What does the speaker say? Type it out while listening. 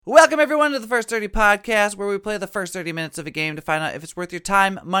Welcome, everyone, to the First 30 podcast, where we play the first 30 minutes of a game to find out if it's worth your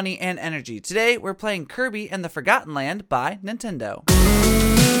time, money, and energy. Today, we're playing Kirby and the Forgotten Land by Nintendo.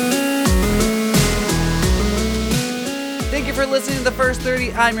 Thank you for listening to the First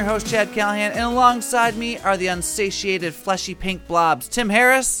 30. I'm your host, Chad Callahan, and alongside me are the unsatiated, fleshy pink blobs, Tim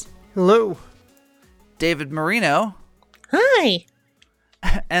Harris. Hello. David Marino. Hi.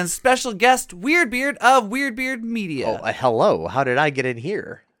 And special guest, Weirdbeard of Weirdbeard Media. Oh, hello. How did I get in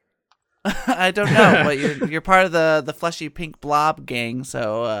here? I don't know, but you're part of the fleshy pink blob gang,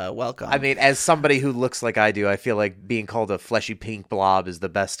 so welcome. I mean, as somebody who looks like I do, I feel like being called a fleshy pink blob is the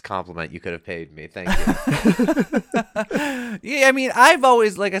best compliment you could have paid me. Thank you. Yeah, I mean, I've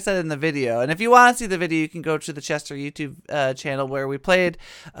always, like I said in the video, and if you want to see the video, you can go to the Chester YouTube channel where we played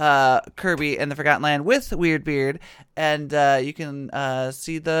Kirby and the Forgotten Land with Weirdbeard, and you can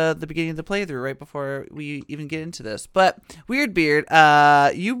see the beginning of the playthrough right before we even get into this. But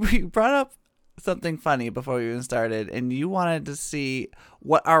Weirdbeard, you brought up something funny before we even started, and you wanted to see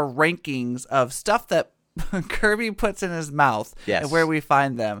what our rankings of stuff that Kirby puts in his mouth and where we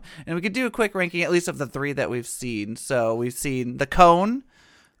find them. And we could do a quick ranking, at least of the three that we've seen. So we've seen the cone,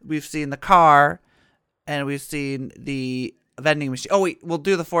 we've seen the car, and we've seen the vending machine. Oh wait, we'll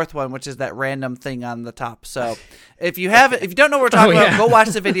do the fourth one, which is that random thing on the top. So if you if you don't know what we're talking about, go watch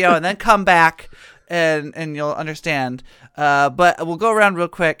the video and then come back and you'll understand. But we'll go around real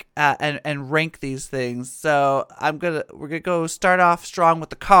quick and rank these things. So we're gonna go start off strong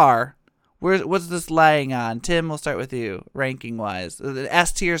with the car. What's this laying on? Tim, we'll start with you, ranking wise. The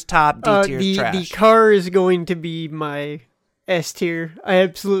S tier's top, D tier's trash. The car is going to be my S tier. I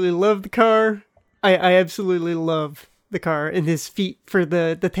absolutely love the car. I absolutely love the car, and his feet for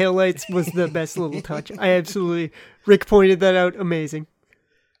the taillights was the best little touch. Rick pointed that out. Amazing.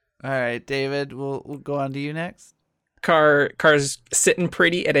 All right, David, we'll go on to you next. Car's sitting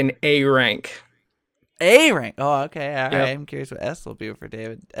pretty at an A rank. A rank. Oh, okay. All right. I'm curious what S will be for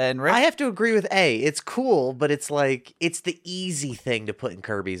David. And Rick? I have to agree with A. It's cool, but it's like it's the easy thing to put in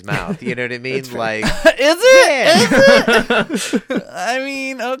Kirby's mouth. You know what I mean? Like, is it? Yeah. Is it? I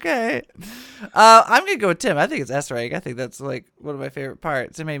mean, okay. I'm gonna go with Tim. I think it's S rank. I think that's like one of my favorite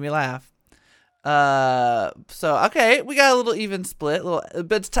parts. It made me laugh. So okay, we got a little even split.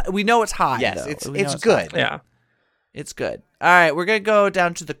 But we know it's high. Yes, though. it's good. High. Yeah, it's good. All right, we're gonna go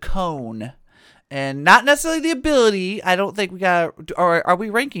down to the cone. And not necessarily the ability. I don't think we got. Or are we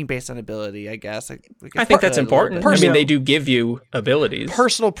ranking based on ability? I guess. I think that's important. I mean, they do give you abilities.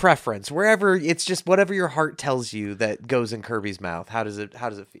 Personal preference, wherever it's just whatever your heart tells you that goes in Kirby's mouth. How does it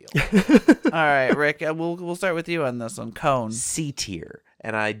feel? All right, Rick. We'll start with you on this one. Cone. C tier.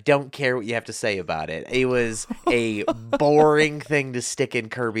 And I don't care what you have to say about it. It was a boring thing to stick in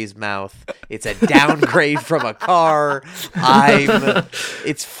Kirby's mouth. It's a downgrade from a car.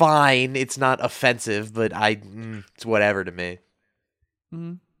 It's fine. It's not offensive, but it's whatever to me.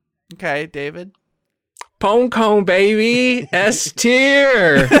 Okay, David. Pone cone, baby. S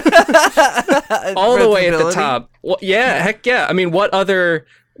tier. All the way at the top. Well, yeah, heck yeah. I mean, what other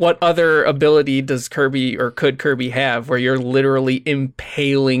ability does Kirby or could Kirby have where you're literally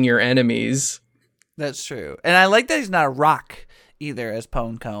impaling your enemies? That's true. And I like that he's not a rock either as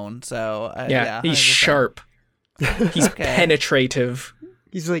Pone Cone. So yeah, he's sharp. He's penetrative.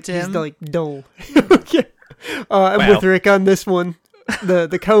 He's like dull. Okay. I'm with Rick on this one.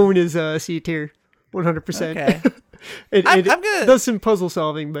 The cone is C tier, 100%. Okay. It does some puzzle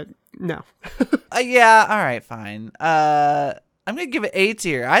solving, but no. Yeah. All right. Fine. I'm gonna give it A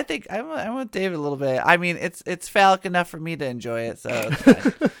tier. I think I'm with David a little bit. I mean, it's phallic enough for me to enjoy it. So it's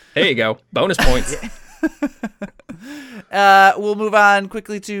fine. There you go, bonus points. We'll move on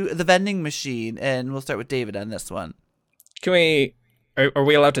quickly to the vending machine, and we'll start with David on this one. Can we? Are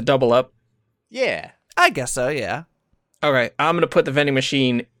we allowed to double up? Yeah, I guess so. Yeah. All right, I'm gonna put the vending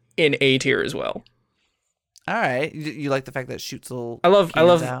machine in A tier as well. All right, you like the fact that it shoots little. I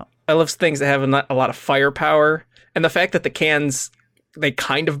love things that have a lot of firepower. And the fact that the cans, they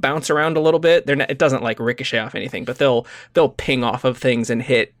kind of bounce around a little bit. It doesn't like ricochet off anything, but they'll ping off of things and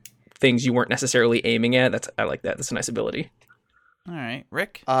hit things you weren't necessarily aiming at. I like that. That's a nice ability. All right,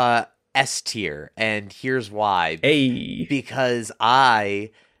 Rick. S tier, and here's why. A. Because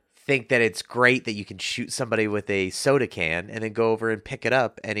I think that it's great that you can shoot somebody with a soda can and then go over and pick it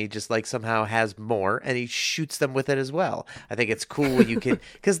up, and he just like somehow has more and he shoots them with it as well. I think it's cool when you can,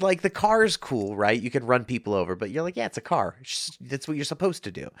 because like the car's cool, right? You can run people over, but you're like, yeah, it's a car. That's what you're supposed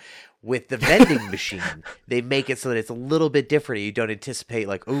to do. With the vending machine, they make it so that it's a little bit different. You don't anticipate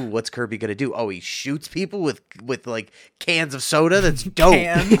like, ooh, what's Kirby gonna do? Oh, he shoots people with like cans of soda. That's dope.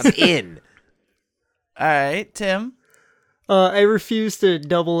 I'm in. All right, Tim. I refuse to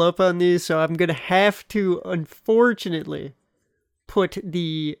double up on these, so I'm gonna have to, unfortunately, put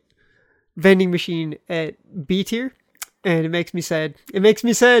the vending machine at B tier, and it makes me sad. It makes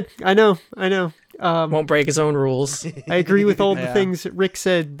me sad. I know. Won't break his own rules. I agree with all the Yeah. things that Rick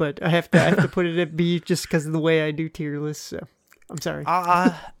said, but I have to put it at B just because of the way I do tier lists. So I'm sorry.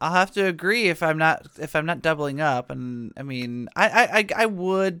 I'll have to agree if I'm not doubling up, and I mean I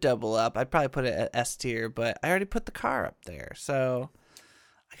would double up. I'd probably put it at S tier, but I already put the car up there, so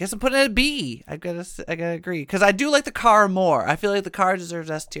I guess I'm putting it at B. I gotta agree because I do like the car more. I feel like the car deserves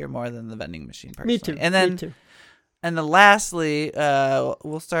S tier more than the vending machine. Personally. Me too. And then me too. and then lastly,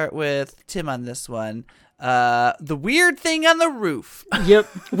 we'll start with Tim on this one. The weird thing on the roof. Yep.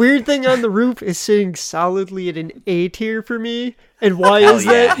 Weird thing on the roof is sitting solidly at an A tier for me. And why Hell is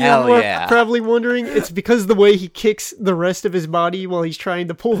yeah, that? hell You're yeah. probably wondering. It's because of the way he kicks the rest of his body while he's trying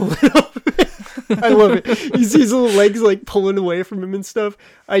to pull it up. I love it. You see his little legs like pulling away from him and stuff.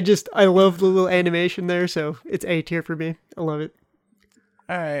 I love the little animation there, so it's A tier for me. I love it.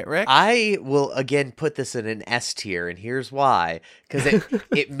 All right, Rick. I will again put this in an S tier, and here's why. Because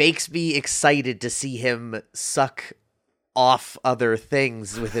it makes me excited to see him suck off other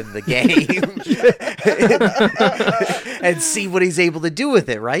things within the game and see what he's able to do with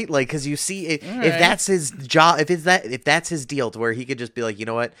it, right? Like, because you see, if that's his job, if that's his deal, to where he could just be like, you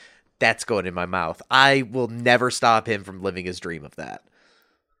know what, that's going in my mouth. I will never stop him from living his dream of that.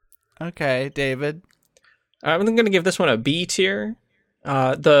 Okay, David. I'm going to give this one a B tier.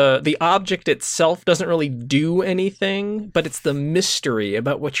 The object itself doesn't really do anything, but it's the mystery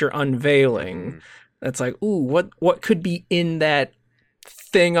about what you're unveiling. That's like, ooh, what could be in that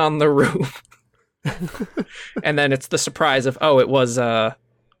thing on the roof? And then it's the surprise of, oh, it was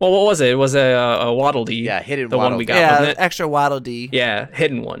what was it? It was a Waddle Dee. Yeah, hidden the Waddle one we Dee. got, Yeah, wasn't it? extra Waddle Dee. Yeah,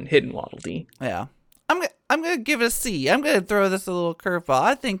 hidden Waddle Dee. Yeah. I'm gonna give it a C. I'm gonna throw this a little curveball.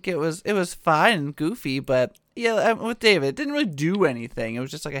 I think it was fine and goofy, but yeah, I'm with David. It didn't really do anything. It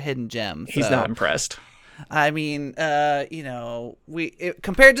was just like a hidden gem. He's so. not impressed. I mean, compared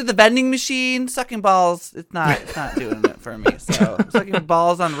to the vending machine, sucking balls, it's not doing it for me. So sucking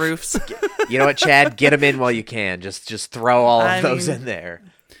balls on roofs, You know what, Chad? Get him in while you can. Just throw all of those in there.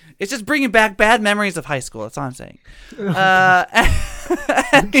 it's just bringing back bad memories of high school. That's all I'm saying.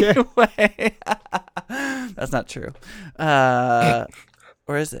 Anyway, that's not true. Or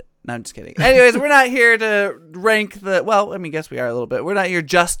is it? No, I'm just kidding. Anyways, we're not here to rank guess we are a little bit. We're not here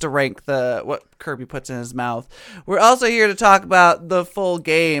just to rank what Kirby puts in his mouth. We're also here to talk about the full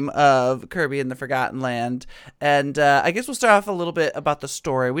game of Kirby and the Forgotten Land. And I guess we'll start off a little bit about the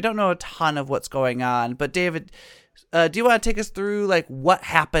story. We don't know a ton of what's going on, but David, do you want to take us through like what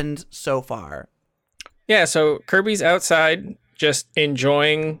happened so far? Yeah, so Kirby's outside just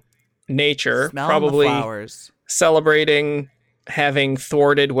enjoying nature, Smelling probably the flowers. celebrating having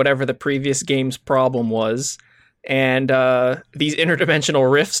thwarted whatever the previous game's problem was. And these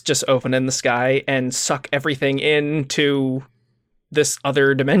interdimensional rifts just open in the sky and suck everything into this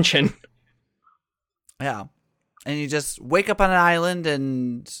other dimension. Yeah. And you just wake up on an island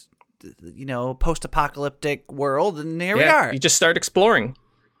and, post-apocalyptic world, and here we are. You just start exploring.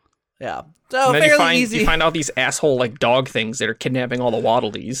 Yeah. So And then fairly easy. you find all these asshole like dog things that are kidnapping all the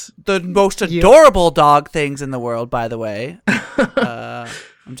Waddle Dees. The most adorable dog things in the world, by the way.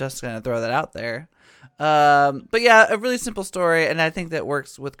 I'm just going to throw that out there. But yeah, a really simple story, and I think that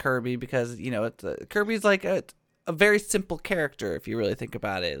works with Kirby because, Kirby's like a very simple character if you really think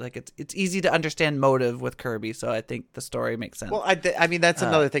about it. Like it's easy to understand motive with Kirby, so I think the story makes sense. Well, I mean, that's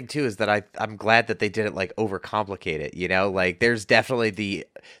another thing too, is that I'm glad that they didn't like overcomplicate it. Like there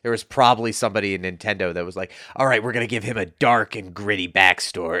was probably somebody in Nintendo that was like, all right, we're gonna give him a dark and gritty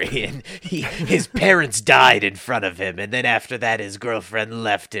backstory, and his parents died in front of him, and then after that his girlfriend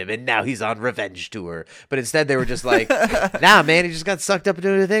left him, and now he's on revenge tour. But instead they were just like, nah, man, he just got sucked up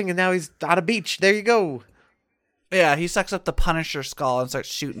into a thing, and now he's on a beach. There you go. Yeah, he sucks up the Punisher skull and starts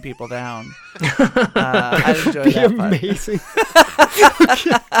shooting people down. I enjoy that part. Amazing.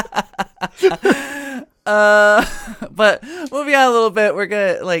 But moving on a little bit, we're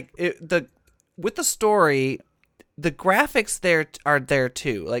gonna with the story, the graphics are there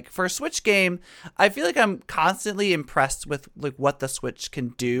too. Like for a Switch game, I feel like I'm constantly impressed with like what the Switch can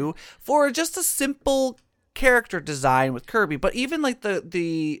do for just a simple character design with Kirby. But even like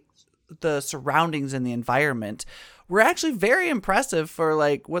the surroundings and the environment were actually very impressive for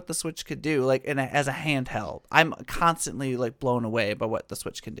like what the Switch could do, like as a handheld. I'm constantly like blown away by what the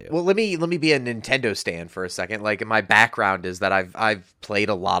Switch can do. Well, let me be a Nintendo stan for a second. Like, my background is that I've played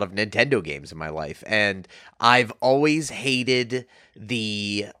a lot of Nintendo games in my life, and I've always hated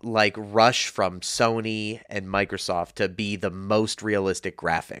the like rush from Sony and Microsoft to be the most realistic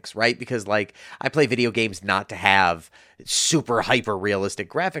graphics, right? Because like I play video games not to have super hyper realistic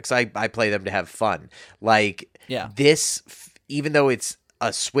graphics. I play them to have fun. Like this, even though it's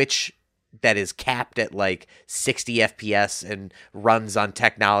a Switch that is capped at like 60 FPS and runs on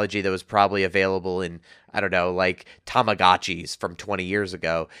technology that was probably available in, I don't know, like Tamagotchis from 20 years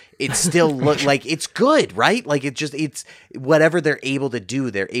ago, it still look like it's good, right? Like it's whatever they're able to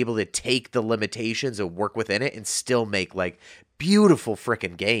do, they're able to take the limitations and work within it and still make like beautiful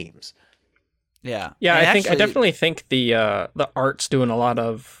freaking games. Yeah. Yeah, And I definitely think the art's doing a lot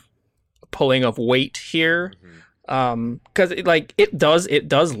of pulling of weight here. Because it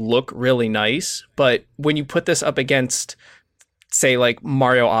does look really nice, but when you put this up against, say, like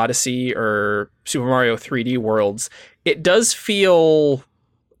Mario Odyssey or Super Mario 3D Worlds, it does feel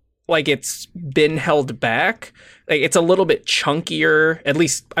like it's been held back. Like it's a little bit chunkier, at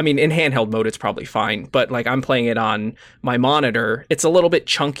least, I mean, in handheld mode, it's probably fine, but like I'm playing it on my monitor, it's a little bit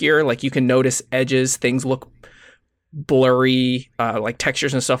chunkier. Like you can notice edges, things look blurry, like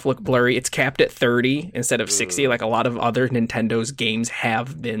textures and stuff look blurry. It's capped at 30 instead of 60, like a lot of other Nintendo's games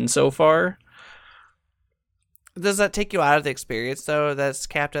have been so far. Does that take you out of the experience though? That's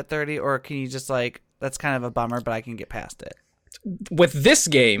capped at 30, or can you just like, that's kind of a bummer, but I can get past it? With this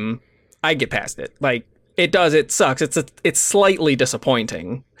game, I get past it. Like it does, it sucks. It's slightly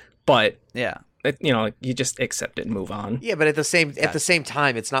disappointing, but yeah. You just accept it and move on. Yeah, but at the same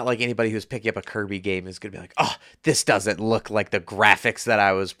time, it's not like anybody who's picking up a Kirby game is going to be like, "Oh, this doesn't look like the graphics that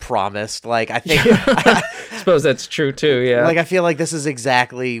I was promised." Like, I think, I suppose that's true too. Yeah, like I feel like this is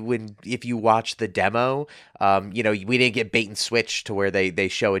exactly if you watch the demo, we didn't get bait and switch to where they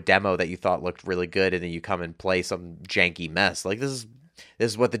show a demo that you thought looked really good, and then you come and play some janky mess. Like this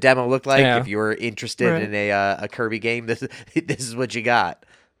is what the demo looked like. Yeah. If you were interested in a Kirby game, this is what you got.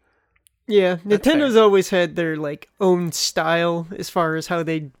 Yeah, Nintendo's always had their like own style as far as how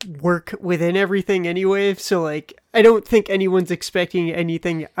they work within everything anyway, so like I don't think anyone's expecting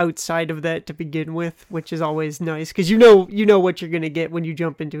anything outside of that to begin with, which is always nice because you know what you're going to get when you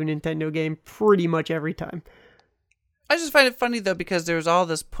jump into a Nintendo game pretty much every time. I just find it funny though because there's all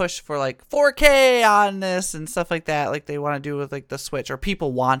this push for like 4K on this and stuff like that, like they want to do with like the Switch or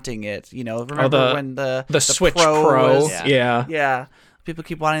people wanting it. Remember when the Switch Pro was, yeah. People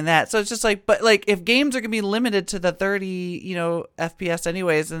keep wanting that. So it's just like, but like if games are going to be limited to the 30, FPS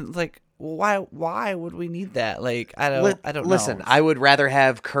anyways, and like, why would we need that? Like, I don't know. Listen, I would rather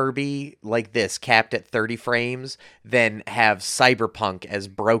have Kirby like this capped at 30 frames than have Cyberpunk as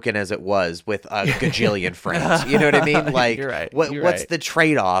broken as it was with a gajillion frames. You know what I mean? Like, You're right. What's the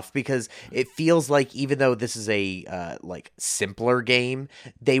trade-off? Because it feels like even though this is a like simpler game,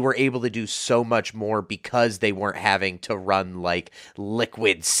 they were able to do so much more because they weren't having to run like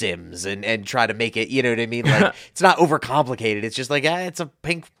liquid sims and try to make it, you know what I mean? Like it's not overcomplicated. It's just like, it's a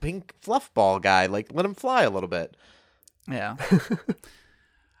pink fluff ball guy. Like let him fly a little bit. Yeah.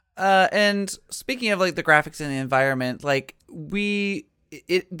 And speaking of like the graphics and the environment, like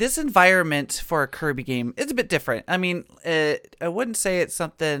this environment for a Kirby game is a bit different. I mean, I wouldn't say it's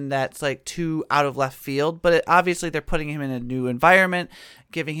something that's like too out of left field, but obviously they're putting him in a new environment,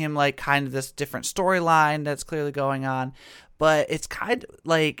 giving him like kind of this different storyline that's clearly going on. But it's kind of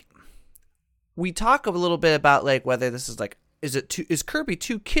like we talk a little bit about like whether this is like, is Kirby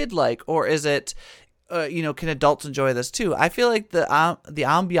too kid-like, or is it, can adults enjoy this too? I feel like the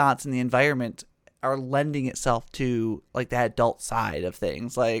ambiance and the environment are lending itself to like that adult side of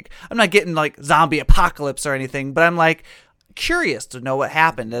things. Like I'm not getting like zombie apocalypse or anything, but I'm like curious to know what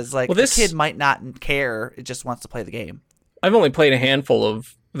happened. As like the kid might not care, it just wants to play the game. I've only played a handful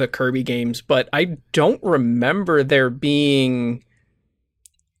of the Kirby games, but I don't remember there being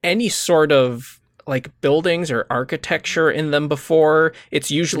any sort of like buildings or architecture in them before. It's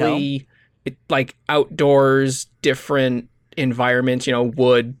usually like outdoors, different environments,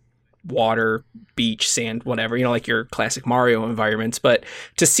 wood, water, beach, sand, whatever, like your classic Mario environments. But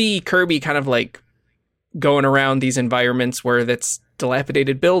to see Kirby kind of like going around these environments where that's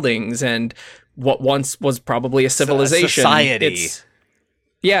dilapidated buildings and what once was probably a civilization. Society.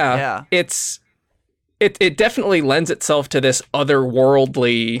 It definitely lends itself to this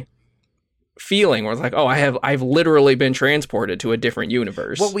otherworldly feeling where it's like, I've literally been transported to a different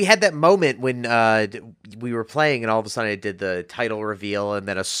universe. Well, we had that moment when we were playing, and all of a sudden it did the title reveal, and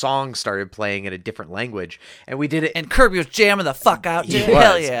then a song started playing in a different language, and we did it. And Kirby was jamming the fuck out. He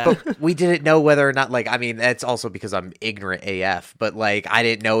Hell was, yeah! but we didn't know whether or not, like, I mean, that's also because I'm ignorant AF, but like, I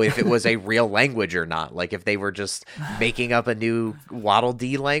didn't know if it was a real language or not, like if they were just making up a new Waddle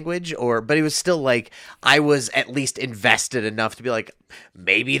Dee language, but it was still like, I was at least invested enough to be like,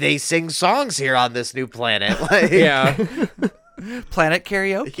 maybe they sing songs here on this new planet. Like, Yeah. Planet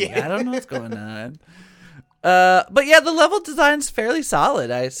karaoke. I don't know what's going on. But yeah, the level design's fairly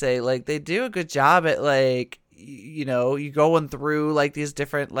solid, I'd say. Like, they do a good job at, like, you know, you going through like these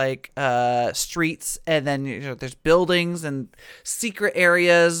different like streets, and then there's buildings and secret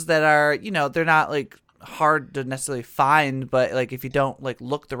areas that are, you know, they're not like hard to necessarily find, but like if you don't like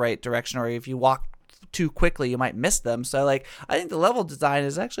look the right direction, or if you walk too quickly, you might miss them. So like, I think the level design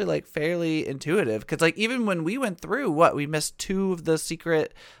is actually like fairly intuitive, because like even when we went through, we missed 2 of the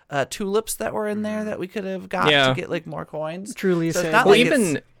secret tulips that were in there that we could have got to get like more coins. Truly a So it's sad. not Well, like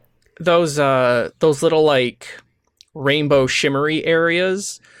even those little like rainbow shimmery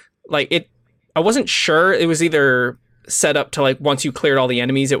areas, like I wasn't sure, it was either set up to like once you cleared all the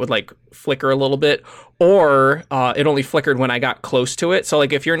enemies it would like flicker a little bit, or it only flickered when I got close to it. So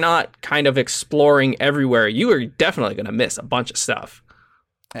like if you're not kind of exploring everywhere, you are definitely going to miss a bunch of stuff.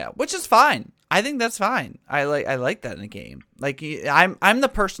 Yeah, which is fine. I think that's fine. I like that in a game. Like I'm the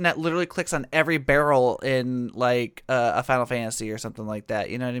person that literally clicks on every barrel in like a Final Fantasy or something like that.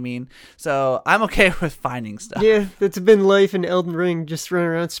 You know what I mean? So I'm okay with finding stuff. Yeah, that's been life in Elden Ring, just running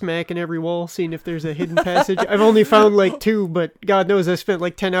around smacking every wall, seeing if there's a hidden passage. I've only found like 2, but God knows I spent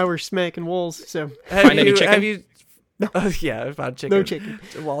like 10 hours smacking walls, so... Find any chicken? Oh, yeah, I found chicken. No chicken.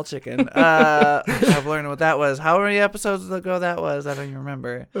 Wall chicken. I've learned what that was. How many episodes ago that was? I don't even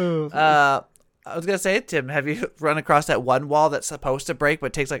remember. I was going to say, Tim, have you run across that one wall that's supposed to break,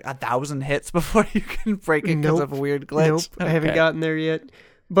 but takes like 1,000 hits before you can break it because of a weird glitch? Nope, I haven't Okay. gotten there yet.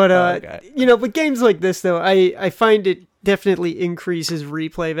 But, okay. you know, with games like this, though, I find it definitely increases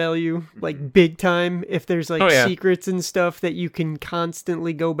replay value, like big time, if there's like secrets and stuff that you can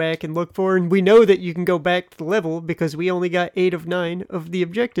constantly go back and look for. And we know that you can go back to the level because we only got 8 of 9 of the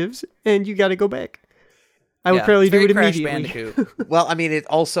objectives, and you got to go back. I would probably do it immediately. Well, I mean, it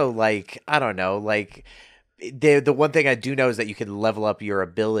also, like, I don't know, like, the one thing I do know is that you can level up your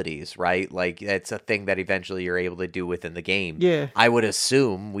abilities, right? Like, that's a thing that eventually you're able to do within the game. Yeah. I would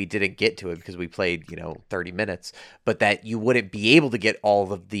assume, we didn't get to it because we played, 30 minutes, but that you wouldn't be able to get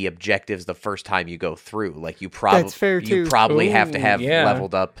all of the objectives the first time you go through. Like, That's fair, too. You probably have to Ooh, have yeah.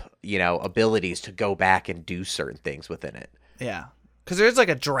 leveled up, abilities to go back and do certain things within it. Yeah. Because there's like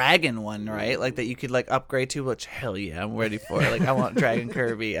a dragon one, right? Like that you could like upgrade to, which hell yeah, I'm ready for it. Like I want Dragon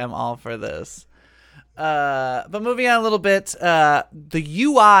Kirby. I'm all for this. But moving on a little bit, the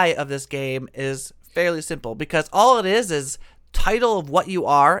UI of this game is fairly simple because all it is title of what you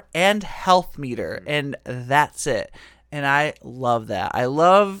are and health meter, and that's it. And I love that.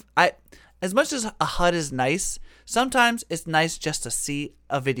 As much as a HUD is nice, sometimes it's nice just to see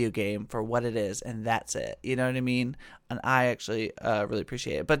a video game for what it is, and that's it. You know what I mean? And I actually really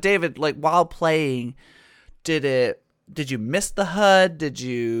appreciate it. But David, like while playing, did you miss the HUD?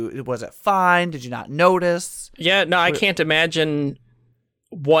 Was it fine? Did you not notice? Yeah, no, I can't imagine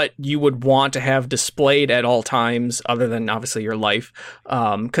what you would want to have displayed at all times other than obviously your life.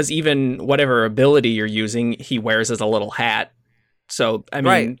 Because even whatever ability you're using, he wears as a little hat. So, I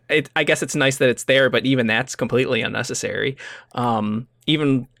mean, I guess it's nice that it's there, but even that's completely unnecessary.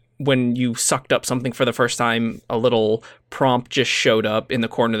 Even when you sucked up something for the first time, a little prompt just showed up in the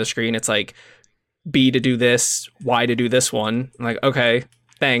corner of the screen. It's like, B to do this, Y to do this one. I'm like, okay,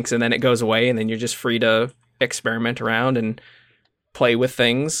 thanks. And then it goes away, and then you're just free to experiment around and play with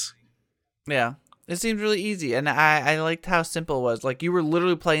things. Yeah. It seemed really easy, and I liked how simple it was. Like, you were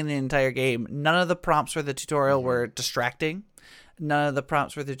literally playing the entire game. None of the prompts for the tutorial were distracting. None of the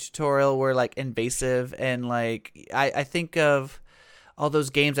prompts for the tutorial were, like, invasive. And, like, I think of all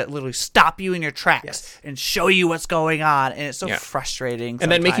those games that literally stop you in your tracks and show you what's going on, and it's so frustrating.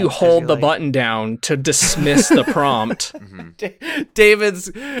 And then make you hold the button down to dismiss the prompt.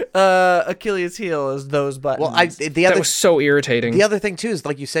 David's Achilles heel is those buttons. Well, that was so irritating. The other thing too is,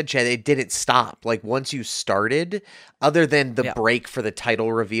 like you said, Chad, it didn't stop. Like once you started, other than the break for the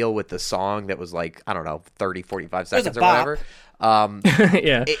title reveal with the song that was like, I don't know, 30, 45 seconds or whatever.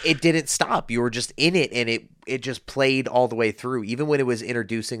 Yeah. It didn't stop. You were just in it, and it just played all the way through, even when it was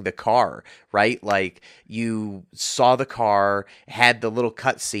introducing the car, right? Like you saw the car, had the little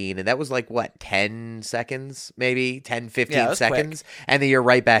cutscene, and that was like, what, 10 seconds, maybe 10, 15 seconds. Quick. And then you're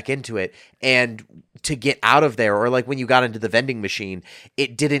right back into it. And to get out of there, or like when you got into the vending machine,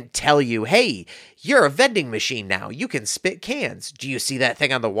 it didn't tell you, hey, you're a vending machine now. You can spit cans. Do you see that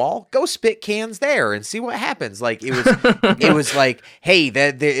thing on the wall? Go spit cans there and see what happens. Like it was, it was like, hey,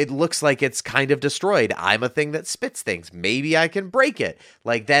 it looks like it's kind of destroyed. I'm a thing that spits things. Maybe I can break it.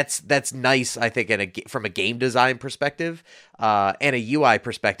 Like that's nice. I think from a game design perspective, and a UI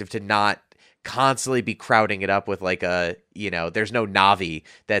perspective, to not constantly be crowding it up with like there's no Navi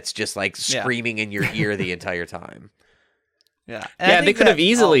that's just like screaming in your ear the entire time. Yeah. And they could have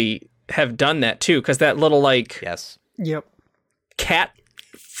easily have done that too, because that little cat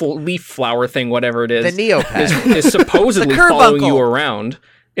leaf flower thing, whatever it is, the Neopet is supposedly following you around.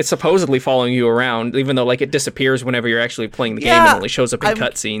 It's supposedly following you around, even though like it disappears whenever you're actually playing the game and only shows up in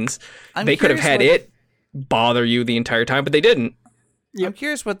cutscenes. They could have had it bother you the entire time, but they didn't. Yep. I'm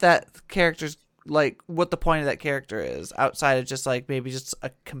curious what that character's like, what the point of that character is outside of just like maybe just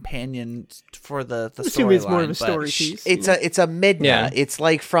a companion for the story. It's more of a story piece. It's a Midna. Yeah. It's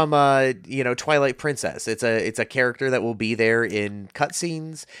like from Twilight Princess. It's a character that will be there in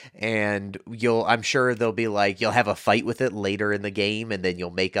cutscenes, and I'm sure they'll be like, you'll have a fight with it later in the game, and then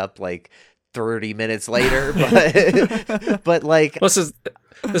you'll make up like 30 minutes later. But like, this is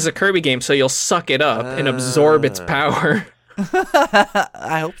a Kirby game, so you'll suck it up and absorb its power.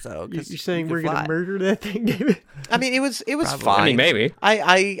 I hope so. You're saying we're going to murder that thing, David? I mean, it was Probably. fine. I mean, maybe.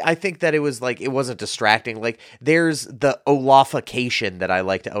 I think that it was like, it wasn't distracting. Like there's the Olafication that I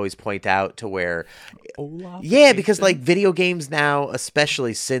like to always point out, to where because like video games now,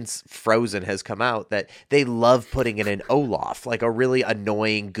 especially since Frozen has come out, that they love putting in an Olaf, like a really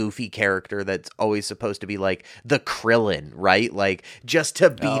annoying, goofy character that's always supposed to be like the Krillin, right? Like just to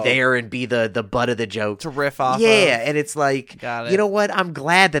be there and be the butt of the joke, to riff off. And it's like, you know what? I'm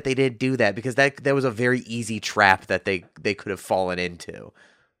glad that they didn't do that, because that was a very easy trap that they could have fallen into.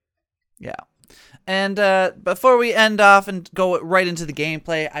 Yeah. And before we end off and go right into the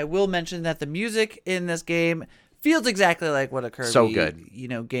gameplay, I will mention that the music in this game feels exactly like what a Kirby,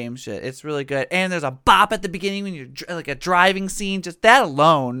 game should. It's really good. And there's a bop at the beginning when you're like a driving scene. Just that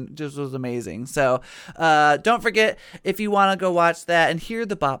alone just was amazing. So don't forget, if you want to go watch that and hear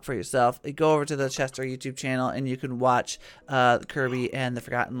the bop for yourself, go over to the Chester YouTube channel and you can watch Kirby and the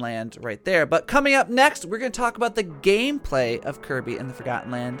Forgotten Land right there. But coming up next, we're going to talk about the gameplay of Kirby and the Forgotten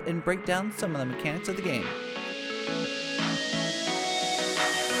Land and break down some of the mechanics of the game.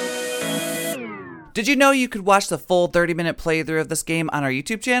 Did you know you could watch the full 30-minute playthrough of this game on our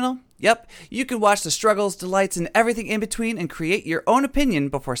YouTube channel? Yep, you can watch the struggles, delights, and everything in between and create your own opinion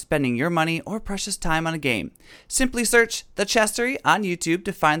before spending your money or precious time on a game. Simply search The Chestery on YouTube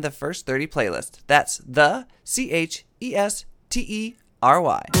to find the first 30 playlist. That's the Chestery.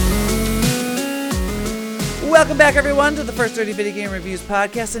 Welcome back, everyone, to the First 30 Video Game Reviews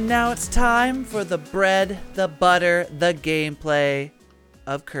podcast, and now it's time for the bread, the butter, the gameplay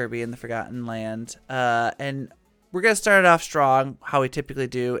of Kirby and the Forgotten Land. And we're going to start it off strong, how we typically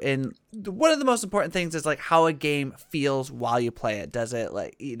do. And one of the most important things is like how a game feels while you play it. Does it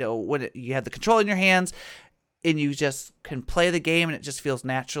like, when you have the control in your hands and you just can play the game and it just feels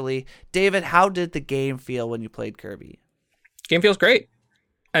naturally. David, how did the game feel when you played Kirby? Game feels great.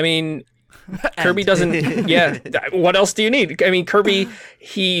 I mean, Kirby doesn't. Yeah. What else do you need? I mean, Kirby,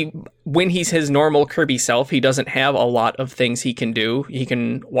 when he's his normal Kirby self, he doesn't have a lot of things he can do. He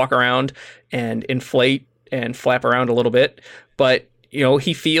can walk around and inflate and flap around a little bit, but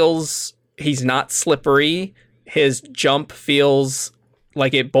he's not slippery. His jump feels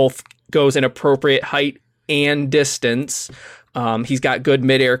like it both goes in appropriate height and distance. He's got good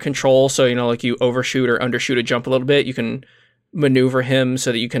midair control, so like you overshoot or undershoot a jump a little bit, you can maneuver him so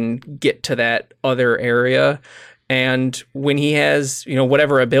that you can get to that other area. And when he has,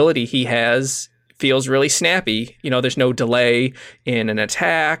 whatever ability he has, feels really snappy. There's no delay in an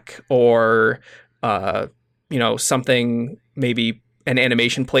attack or, something, maybe an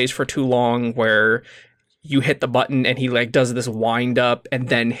animation plays for too long where you hit the button and he like does this wind up and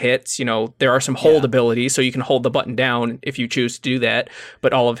then hits. There are some hold abilities, so you can hold the button down if you choose to do that.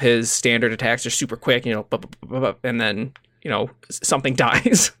 But all of his standard attacks are super quick, and then something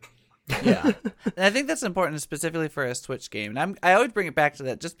dies. Yeah, and I think that's important specifically for a Switch game. And I always bring it back to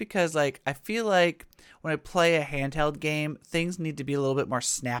that just because, like, I feel like when I play a handheld game, things need to be a little bit more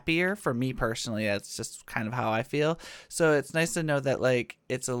snappier for me personally. That's just kind of how I feel. So it's nice to know that, like,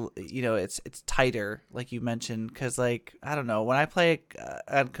 it's it's tighter, like you mentioned, because, like, I don't know, when I play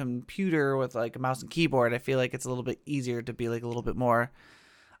on a computer with like a mouse and keyboard, I feel like it's a little bit easier to be like a little bit more.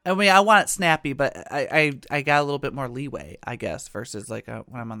 I mean, I want it snappy, but I got a little bit more leeway, I guess, versus like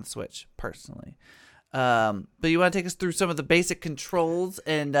when I'm on the Switch personally. But you want to take us through some of the basic controls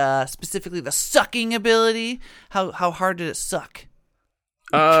and specifically the sucking ability? How hard did it suck?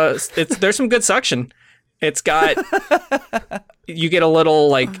 There's some good suction. It's got you get a little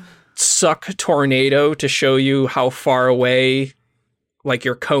like suck tornado to show you how far away like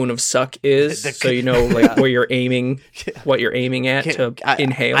your cone of suck is, so you know like where you're aiming, what you're aiming at to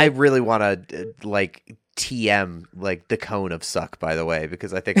inhale. I really want to like TM like the cone of suck, by the way,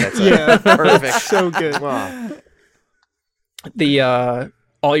 because I think that's perfect. So good. Wow. The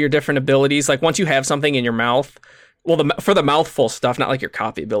all your different abilities, like once you have something in your mouth, well, for the mouthful stuff, not like your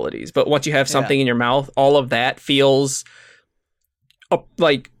copy abilities, but once you have something in your mouth, all of that feels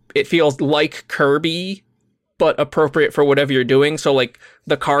like it feels like Kirby, but appropriate for whatever you're doing. So like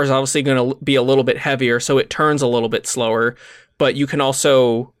the car is obviously going to be a little bit heavier, so it turns a little bit slower, but you can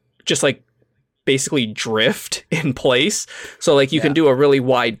also just like basically drift in place. So like you can do a really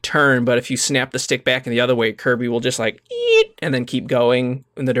wide turn, but if you snap the stick back in the other way, Kirby will just like eat and then keep going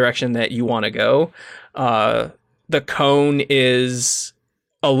in the direction that you want to go. The cone is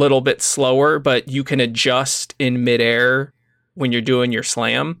a little bit slower, but you can adjust in midair when you're doing your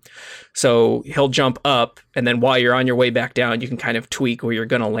slam. So he'll jump up, and then while you're on your way back down, you can kind of tweak where you're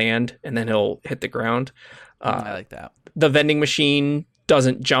going to land, and then he'll hit the ground. I like that. The vending machine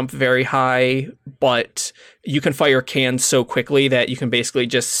doesn't jump very high, but you can fire cans so quickly that you can basically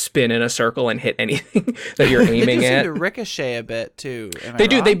just spin in a circle and hit anything that you're aiming They at. seem to ricochet a bit too. They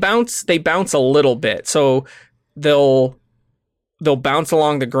do. They bounce a little bit. So they'll bounce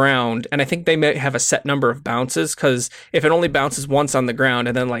along the ground, and I think they may have a set number of bounces, because if it only bounces once on the ground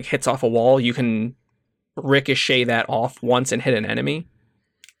and then like hits off a wall, you can ricochet that off once and hit an enemy.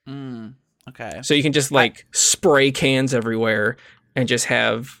 Okay. So you can just like spray cans everywhere and just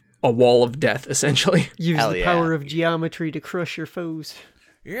have a wall of death, essentially. Use Hell the power of geometry to crush your foes.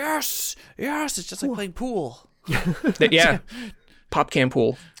 Yes, it's just like playing pool. Yeah. Pop can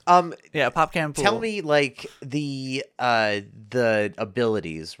pool. Yeah, pop can pool. Tell me, like, the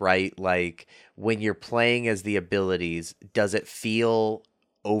abilities, right? Like, when you're playing as the abilities, does it feel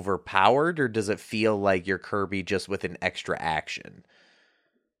overpowered, or does it feel like you're Kirby just with an extra action?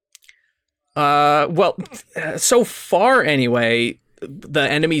 Well, so far anyway, the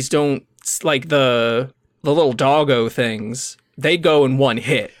enemies don't, like the little doggo things, they go in one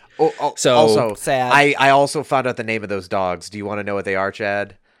hit. So also, sad. I also found out the name of those dogs. Do you want to know what they are,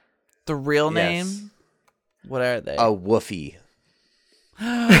 Chad? The real Yes. name? What are they? A woofy.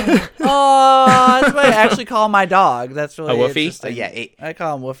 Oh, that's what I actually call my dog. That's really A woofy? interesting. Yeah, I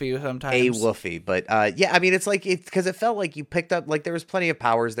call him Woofy sometimes. A woofy, but yeah, I mean, it's like because it felt like you picked up, like, there was plenty of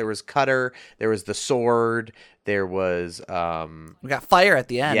powers. There was cutter, there was the sword, there was We got fire at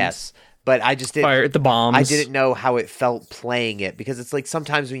the end. yes, but I just didn't fire at the bombs. I didn't know how it felt playing it, because it's like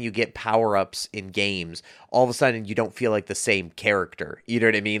sometimes when you get power-ups in games, all of a sudden you don't feel like the same character. You know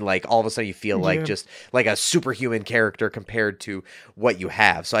what I mean? Like all of a sudden you feel like just like a superhuman character compared to what you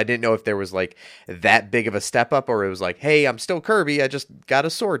have. So I didn't know if there was like that big of a step up, or it was like, hey, I'm still Kirby, I just got a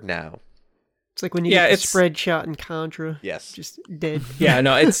sword now. It's like when you get the spread shot in Contra. Yes. Just dead. Yeah,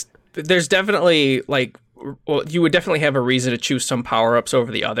 no, there's definitely like, well, you would definitely have a reason to choose some power-ups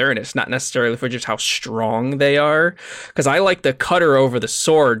over the other, and it's not necessarily for just how strong they are. Because I like the cutter over the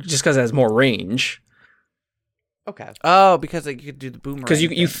sword just because it has more range. Okay. Oh, because like, you could do the boomerang. Because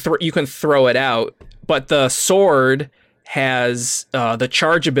you can throw it out, but the sword has the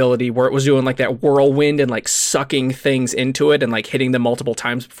charge ability where it was doing like that whirlwind and like sucking things into it and like hitting them multiple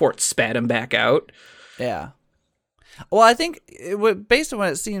times before it spat them back out. Yeah. Well, I think based on what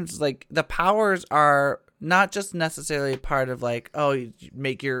it seems like, the powers are not just necessarily part of like, oh, you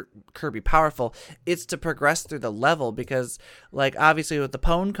make your Kirby powerful. It's to progress through the level, because like obviously with the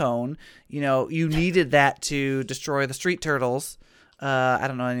Pwn Cone, you know, you needed that to destroy the street turtles. I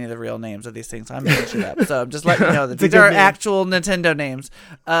don't know any of the real names of these things, so I'm making shit up. So I'm just letting you know that these are actual Nintendo names.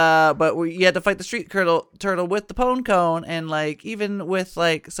 But you had to fight the street turtle with the Pwn Cone, and like even with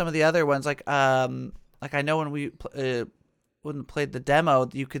like some of the other ones, like I know when we played the demo,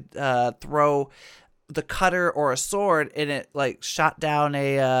 you could throw the cutter or a sword, and it like shot down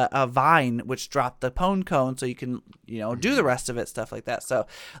a vine which dropped the pwn cone, so you can do the rest of it, stuff like that. So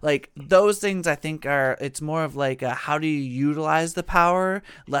like those things I think it's more of like how do you utilize the power,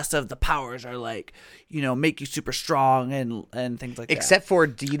 less of the powers are like make you super strong and things like that. Except for,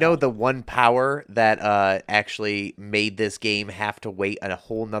 do you know the one power that actually made this game have to wait a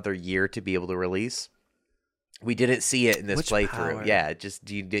whole nother year to be able to release? We didn't see it in this playthrough. Power? Yeah, just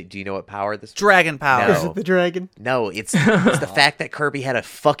do you know what power this? Dragon power. No. Is it the dragon? No, it's the fact that Kirby had a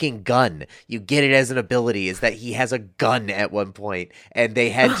fucking gun. You get it as an ability. Is that he has a gun at one point, and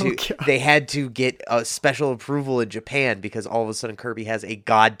they had to get a special approval in Japan because all of a sudden Kirby has a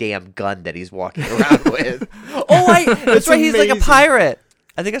goddamn gun that he's walking around with. That's right. He's like a amazing. pirate.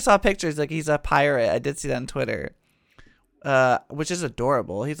 I think I saw pictures like he's a pirate. I did see that on Twitter. Which is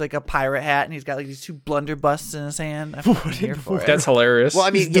adorable. He's like a pirate hat, and he's got like these 2 blunderbusses in his hand. I'm here for it. That's hilarious. Well,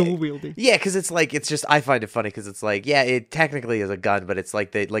 I He's mean, dual wielding. yeah, because it's just I find it funny because it's like, yeah, it technically is a gun, but it's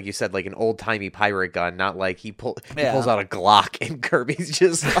like like you said, like an old timey pirate gun, not like he pulls out a Glock and Kirby's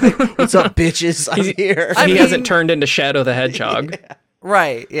just like, "What's up, bitches? I'm here." he hasn't turned into Shadow the Hedgehog.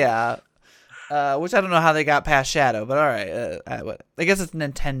 Right? Yeah. Which I don't know how they got past Shadow, but all right. I guess it's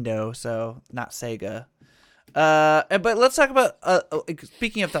Nintendo, so not Sega. But let's talk about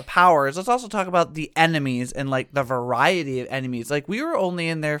speaking of the powers, let's also talk about the enemies and like the variety of enemies. Like we were only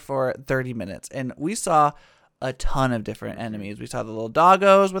in there for 30 minutes and we saw a ton of different enemies. We saw the little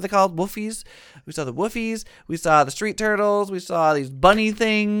doggos, what they called, woofies. We saw the woofies. We saw the street turtles. We saw these bunny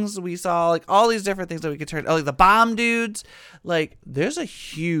things. We saw like all these different things that we could turn. Oh, like the bomb dudes. Like there's a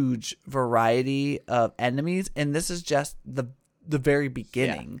huge variety of enemies, and this is just the very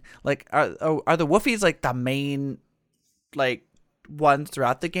beginning. Like are the woofies like the main like ones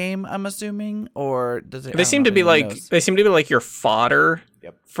throughout the game, I'm assuming, or does it They seem to be like your fodder.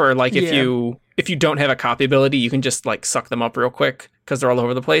 Yep. For like if Yeah. you don't have a copy ability, you can just like suck them up real quick because they're all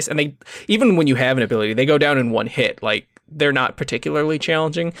over the place, and they, even when you have an ability, they go down in one hit. Like they're not particularly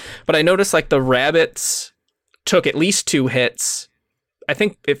challenging, but I noticed like the rabbits took at least 2 hits. I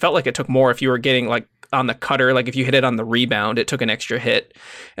think it felt like it took more if you were getting like on the cutter, like if you hit it on the rebound, it took an extra hit.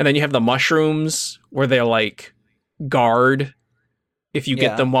 And then you have the mushrooms where they're like guard if you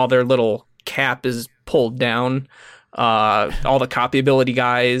get them while their little cap is pulled down. All the copy ability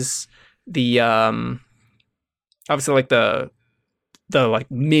guys, the obviously like the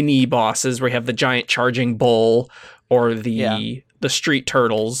like mini bosses where you have the giant charging bull or the street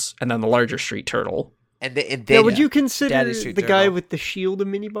turtles and then the larger street turtle. And then, Now, would you consider Daddy Street the guy Turtle. with the shield a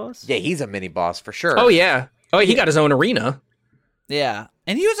mini boss? yeah, he's a mini boss for sure. Oh yeah. Oh, he got his own arena. Yeah.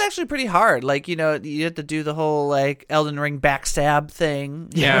 And he was actually pretty hard. Like, you had to do the whole like Elden Ring backstab thing.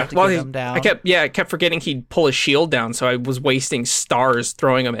 Yeah. To Well, get him down. I kept forgetting he'd pull his shield down, so I was wasting stars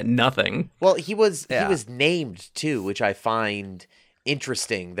throwing him at nothing. Well, he was Yeah. named too, which I find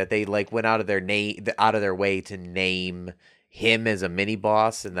interesting that they like went out of their way to name him as a mini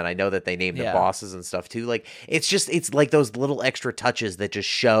boss, and then I know that they named the bosses and stuff too. Like it's like those little extra touches that just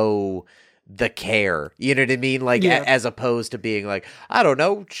show the care. You know what I mean? Like as opposed to being like, I don't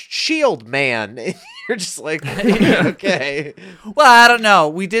know, Shield Man. You're just like, okay. Well, I don't know.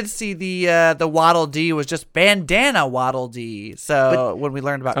 We did see the Waddle Dee was just Bandana Waddle Dee. So when we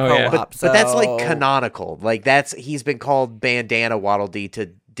learned about co-op, But that's like canonical. Like he's been called Bandana Waddle Dee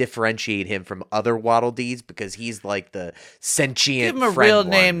to differentiate him from other Waddle Dees because he's like the sentient. give him a friend real one.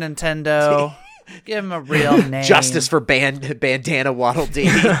 name, Nintendo. Give him a real name. Justice for Bandana Waddle Dee.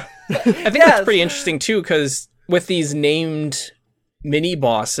 I think that's pretty interesting too, because with these named mini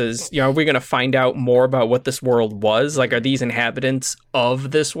bosses, are we going to find out more about what this world was? Like, are these inhabitants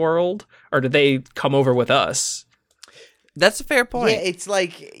of this world, or did they come over with us? That's a fair point. Yeah, it's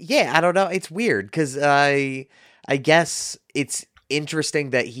like, I don't know. It's weird because I guess it's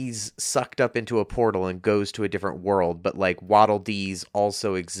interesting that he's sucked up into a portal and goes to a different world, but like Waddle Dees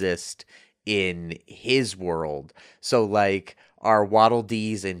also exist in his world. So like, are Waddle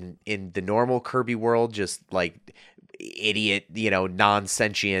Dees in the normal Kirby world just like idiot,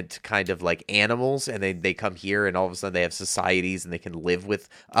 non-sentient kind of like animals, and they come here and all of a sudden they have societies and they can live with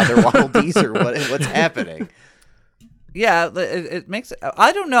other Waddle Dees, or what's happening? Yeah, it makes.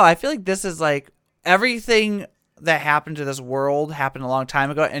 I don't know. I feel like this is like everything that happened to this world happened a long time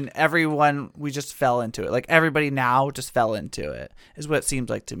ago, and everyone, we just fell into it. Like everybody now just fell into it, is what it seems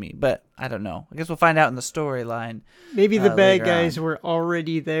like to me. But I don't know. I guess we'll find out in the storyline. Maybe the bad later guys on. were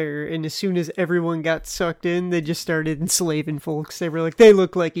already there, and as soon as everyone got sucked in, they just started enslaving folks. They were like, they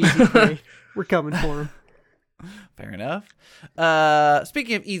look like easy prey. We're coming for them. Fair enough.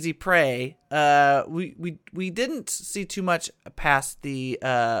 Speaking of easy prey, we didn't see too much past the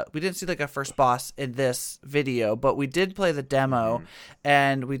we didn't see like a first boss in this video, but we did play the demo,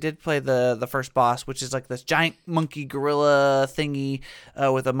 and we did play the first boss, which is like this giant monkey gorilla thingy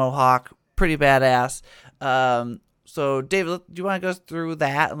with a mohawk, pretty badass. So David, do you want to go through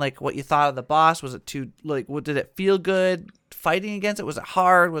that and like what you thought of the boss? Was it too like what did it feel good fighting against it? Was it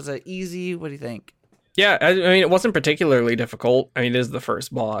hard? Was it easy? What do you think? Yeah, I mean, it wasn't particularly difficult. I mean, it is the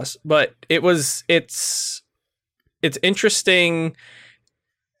first boss, but it's interesting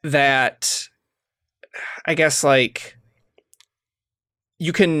that I guess like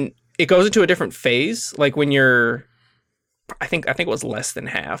it goes into a different phase. Like when you're, I think it was less than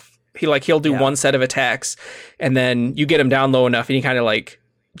half. He'll do one set of attacks, and then you get him down low enough, and he kind of like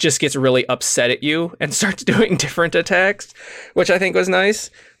just gets really upset at you and starts doing different attacks, which I think was nice.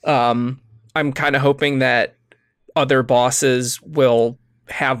 I'm kind of hoping that other bosses will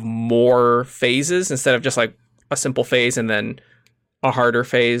have more phases instead of just like a simple phase and then a harder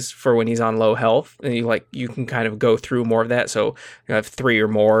phase for when he's on low health. And you can kind of go through more of that. So you have 3 or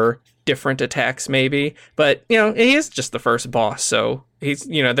more different attacks maybe. But, he is just the first boss. So he's,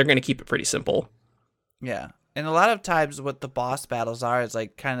 they're going to keep it pretty simple. Yeah. And a lot of times what the boss battles are is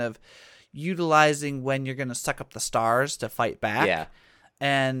like kind of utilizing when you're going to suck up the stars to fight back. Yeah.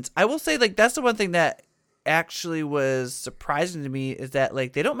 And I will say, like, that's the one thing that actually was surprising to me is that,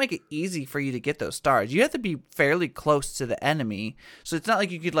 like, they don't make it easy for you to get those stars. You have to be fairly close to the enemy. So it's not like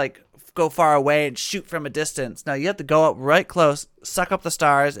you could, like, go far away and shoot from a distance. No, you have to go up right close, suck up the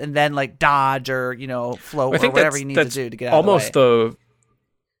stars, and then, like, dodge or, float or whatever you need to do to get out almost of the way.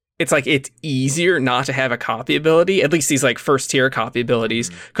 It's like it's easier not to have a copy ability, at least these, like, first-tier copy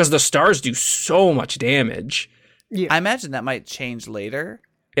abilities, because the stars do so much damage. Yeah. I imagine that might change later.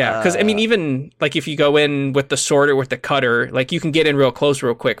 Yeah, because I mean, even like if you go in with the sword or with the cutter, like you can get in real close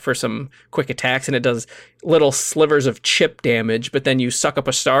real quick for some quick attacks, and it does little slivers of chip damage, but then you suck up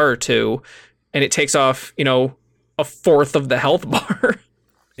a star or two, and it takes off, a fourth of the health bar.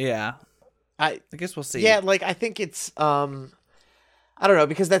 Yeah. I guess we'll see. Yeah, like I think it's I don't know,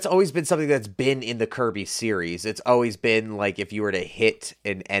 because that's always been something that's been in the Kirby series. It's always been like if you were to hit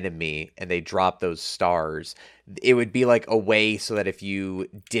an enemy and they drop those stars, it would be like a way so that if you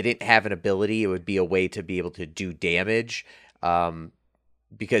didn't have an ability, it would be a way to be able to do damage.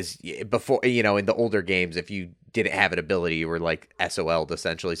 Because before, in the older games, if you didn't have an ability, you were like SOL'd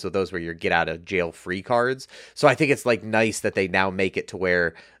essentially. So those were your get out of jail free cards. So I think it's like nice that they now make it to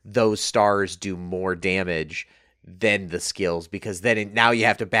where those stars do more damage than the skills, because then now you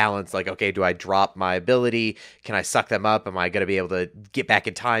have to balance like, okay, do I drop my ability? Can I suck them up? Am I going to be able to get back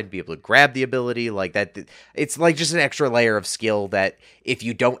in time to be able to grab the ability? Like that, it's like just an extra layer of skill that if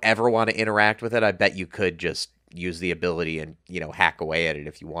you don't ever want to interact with it, I bet you could just use the ability and, hack away at it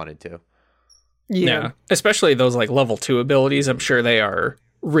if you wanted to. Yeah. Especially those like level 2 abilities. I'm sure they are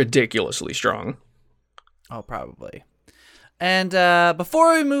ridiculously strong. Oh, probably. And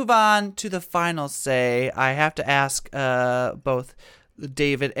before we move on to the final say, I have to ask both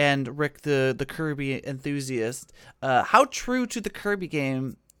David and Rick, the Kirby enthusiast, how true to the Kirby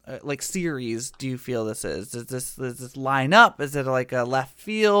game, series, do you feel this is? Does this line up? Is it like a left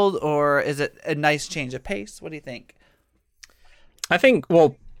field, or is it a nice change of pace? What do you think? I think,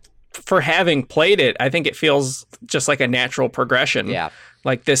 well, for having played it, I think it feels just like a natural progression. Yeah.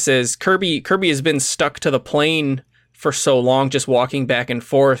 Like this is Kirby has been stuck to the plane for so long, just walking back and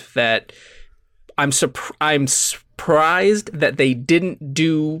forth, that I'm surprised that they didn't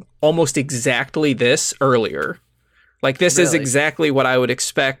do almost exactly this earlier. Like this is exactly what I would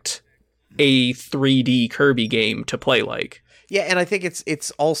expect a 3D Kirby game to play like. Yeah, and I think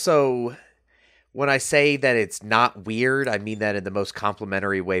it's also, when I say that it's not weird, I mean that in the most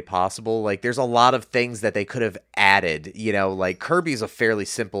complimentary way possible. Like there's a lot of things that they could have added, like Kirby's a fairly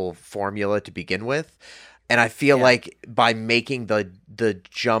simple formula to begin with. And I feel like by making the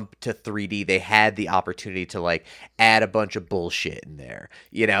jump to 3D, they had the opportunity to like add a bunch of bullshit in there.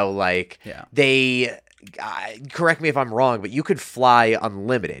 They correct me if I'm wrong, but you could fly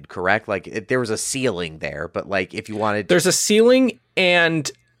unlimited, correct? Like there was a ceiling there, but like if you wanted, there's a ceiling,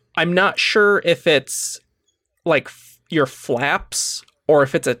 and I'm not sure if it's like your flaps or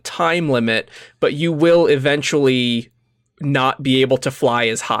if it's a time limit, but you will eventually not be able to fly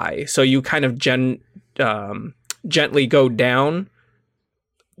as high. So you kind of gently go down,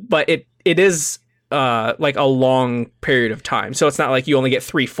 but it is like a long period of time. So it's not like you only get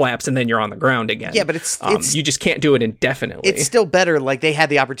 3 flaps and then you're on the ground again. Yeah, but it's you just can't do it indefinitely. It's still better. Like they had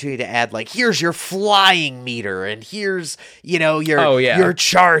the opportunity to add like, here's your flying meter and here's, your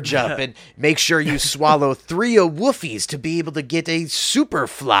charge up and make sure you swallow 3 woofies to be able to get a super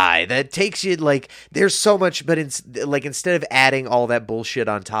fly that takes you like, there's so much, but instead of adding all that bullshit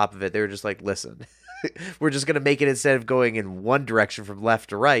on top of it, they were just like, listen, we're just going to make it, instead of going in one direction from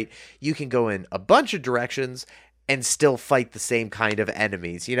left to right, you can go in a bunch of directions and still fight the same kind of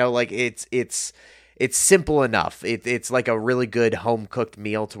enemies. Like it's simple enough. It's like a really good home cooked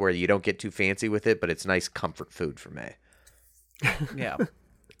meal to where you don't get too fancy with it, but it's nice comfort food for me. Yeah.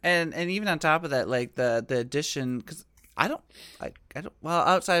 And even on top of that, like the addition, because I don't, well,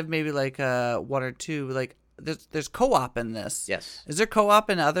 outside of maybe like 1 or 2, like there's co-op in this. Yes. Is there co-op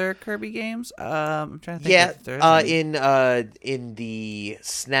in other Kirby games? I'm trying to think. If there's in the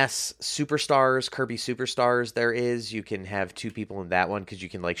SNES Superstars, Kirby Superstars, there is. You can have 2 people in that one because you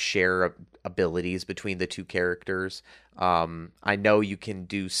can like share abilities between the 2 characters. I know you can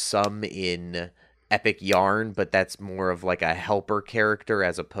do some in Epic Yarn, but that's more of like a helper character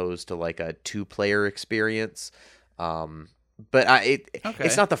as opposed to like a 2-player experience. But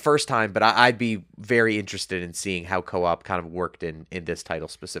it's not the first time, but I'd be very interested in seeing how co-op kind of worked in this title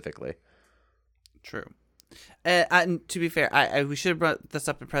specifically. True. And to be fair, we should have brought this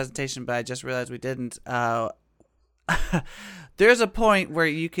up in presentation, but I just realized we didn't. There's a point where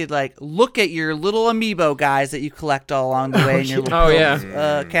you could like look at your little amiibo guys that you collect all along the way in your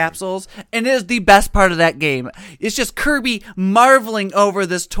little capsules, and it is the best part of that game. It's just Kirby marveling over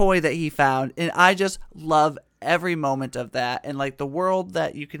this toy that he found, and I just love every moment of that. And like the world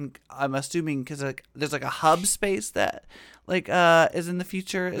that you can, I'm assuming, because like there's like a hub space that like is in the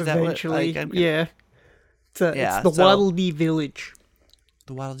future. Is eventually that what, yeah. It's the Waddle Dee Village.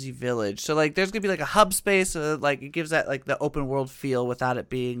 The Waddle Dee Village. So like there's gonna be like a hub space, like it gives that like the open world feel without it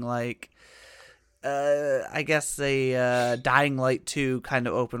being like I guess a Dying Light 2 kind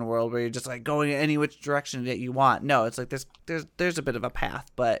of open world where you're just like going any which direction that you want. No, it's like there's a bit of a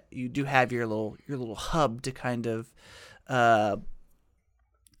path, but you do have your little hub to kind of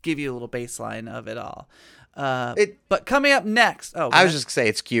give you a little baseline of it all. But coming up next, I was just gonna say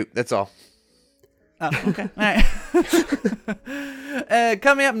it's cute. That's all. Oh, okay. All right.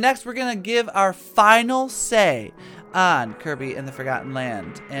 Coming up next, we're going to give our final say on Kirby and the Forgotten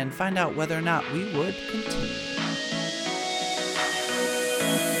Land and find out whether or not we would continue.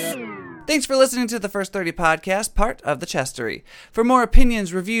 Thanks for listening to the First 30 podcast, part of the Chestery. For more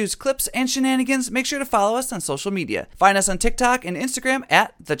opinions, reviews, clips, and shenanigans, make sure to follow us on social media. Find us on TikTok and Instagram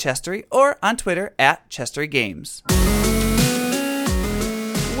at The Chestery or on Twitter at Chestery Games.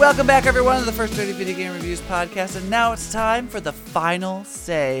 Welcome back, everyone, to the First 30 Video Game Reviews podcast, and now it's time for the final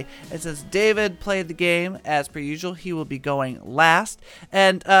say. And since David played the game, as per usual, he will be going last.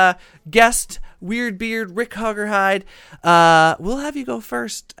 And guest Weirdbeard Rick Huggerhide, we'll have you go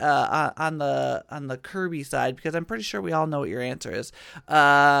first on the Kirby side, because I'm pretty sure we all know what your answer is.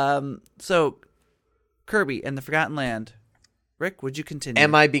 So, Kirby and the Forgotten Land. Rick, would you continue?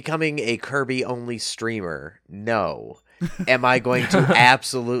 Am I becoming a Kirby-only streamer? No. Am I going to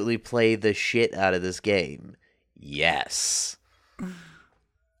absolutely play the shit out of this game? Yes.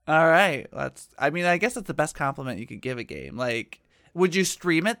 All right. I guess that's the best compliment you could give a game. Like, would you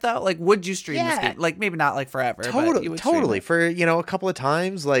stream it though? Like, would you stream this game? Like, maybe not like forever. But you would totally. For a couple of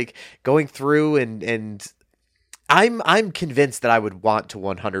times, like going through and I'm convinced that I would want to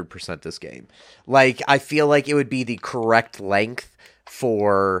 100% this game. Like, I feel like it would be the correct length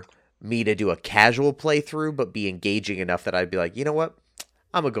for me to do a casual playthrough, but be engaging enough that I'd be like, you know what?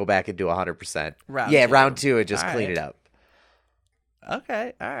 I'm going to go back and do 100%. Round 2 and just clean it up.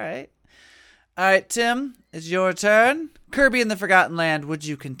 Okay, all right. All right, Tim, it's your turn. Kirby and the Forgotten Land, would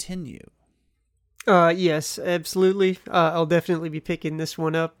you continue? Yes, absolutely. I'll definitely be picking this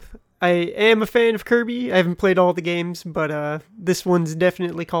one up. I am a fan of Kirby. I haven't played all the games, but this one's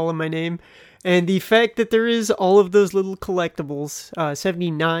definitely calling my name. And the fact that there is all of those little collectibles,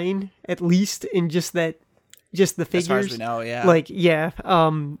 79 at least, in just the figures. As far as we know, yeah. Like, yeah,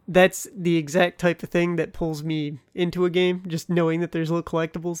 that's the exact type of thing that pulls me into a game, just knowing that there's little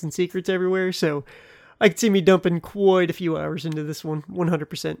collectibles and secrets everywhere. So I could see me dumping quite a few hours into this one,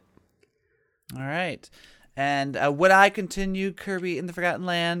 100%. All right. And would I continue Kirby in the Forgotten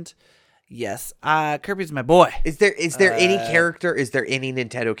Land? Yes. Kirby's my boy. Is there any character? Is there any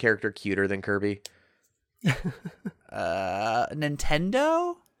Nintendo character cuter than Kirby?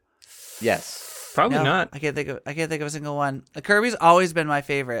 Nintendo? Yes. Probably No, not. I can't think of a single one. Kirby's always been my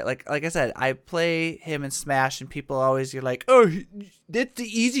favorite. Like I said, I play him in Smash, and people always you're like, oh, that's the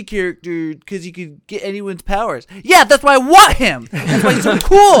easy character because he could get anyone's powers. Yeah, that's why I want him. That's why he's so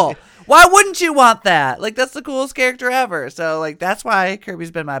cool. Why wouldn't you want that? Like, that's the coolest character ever. So, like, that's why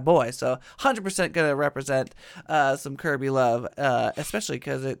Kirby's been my boy. So, 100% gonna represent some Kirby love, especially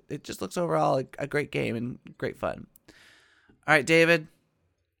because it just looks overall like a great game and great fun. All right, David,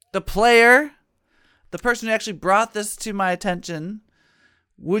 the player, the person who actually brought this to my attention,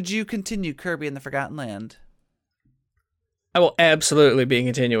 would you continue Kirby in the Forgotten Land? I will absolutely be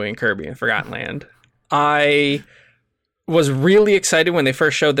continuing Kirby in Forgotten Land. I was really excited when they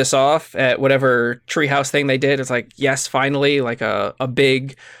first showed this off at whatever treehouse thing they did. It's like, yes, finally, like a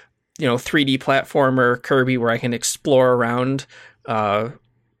big, 3D platformer Kirby where I can explore around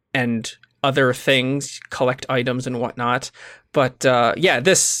and other things, collect items and whatnot. But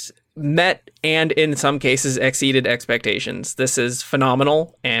this met and in some cases exceeded expectations. This is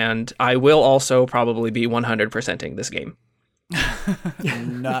phenomenal, and I will also probably be 100%ing this game.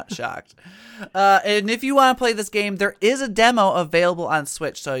 Not shocked. And if you want to play this game, there is a demo available on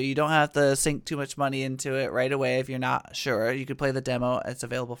Switch, so you don't have to sink too much money into it right away if you're not sure. You can play the demo. It's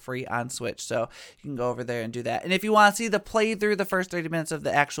available free on Switch, so you can go over there and do that. And if you want to see the playthrough, the first 30 minutes of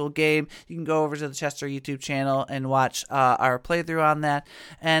the actual game, you can go over to the Chester YouTube channel and watch our playthrough on that.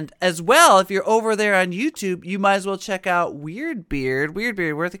 And as well, if you're over there on YouTube, you might as well check out Weirdbeard.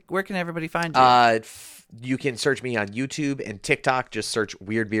 Weirdbeard, where can everybody find you? You can search me on YouTube and TikTok. Just search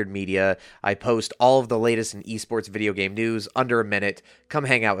Weirdbeard Media. I post all of the latest in esports video game news under a minute. Come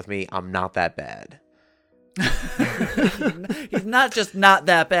hang out with me. I'm not that bad. He's not just not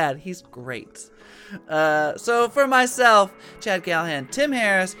that bad. He's great. So for myself, Chad Callahan, Tim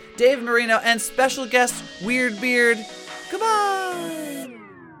Harris, Dave Marino, and special guest Weirdbeard, goodbye.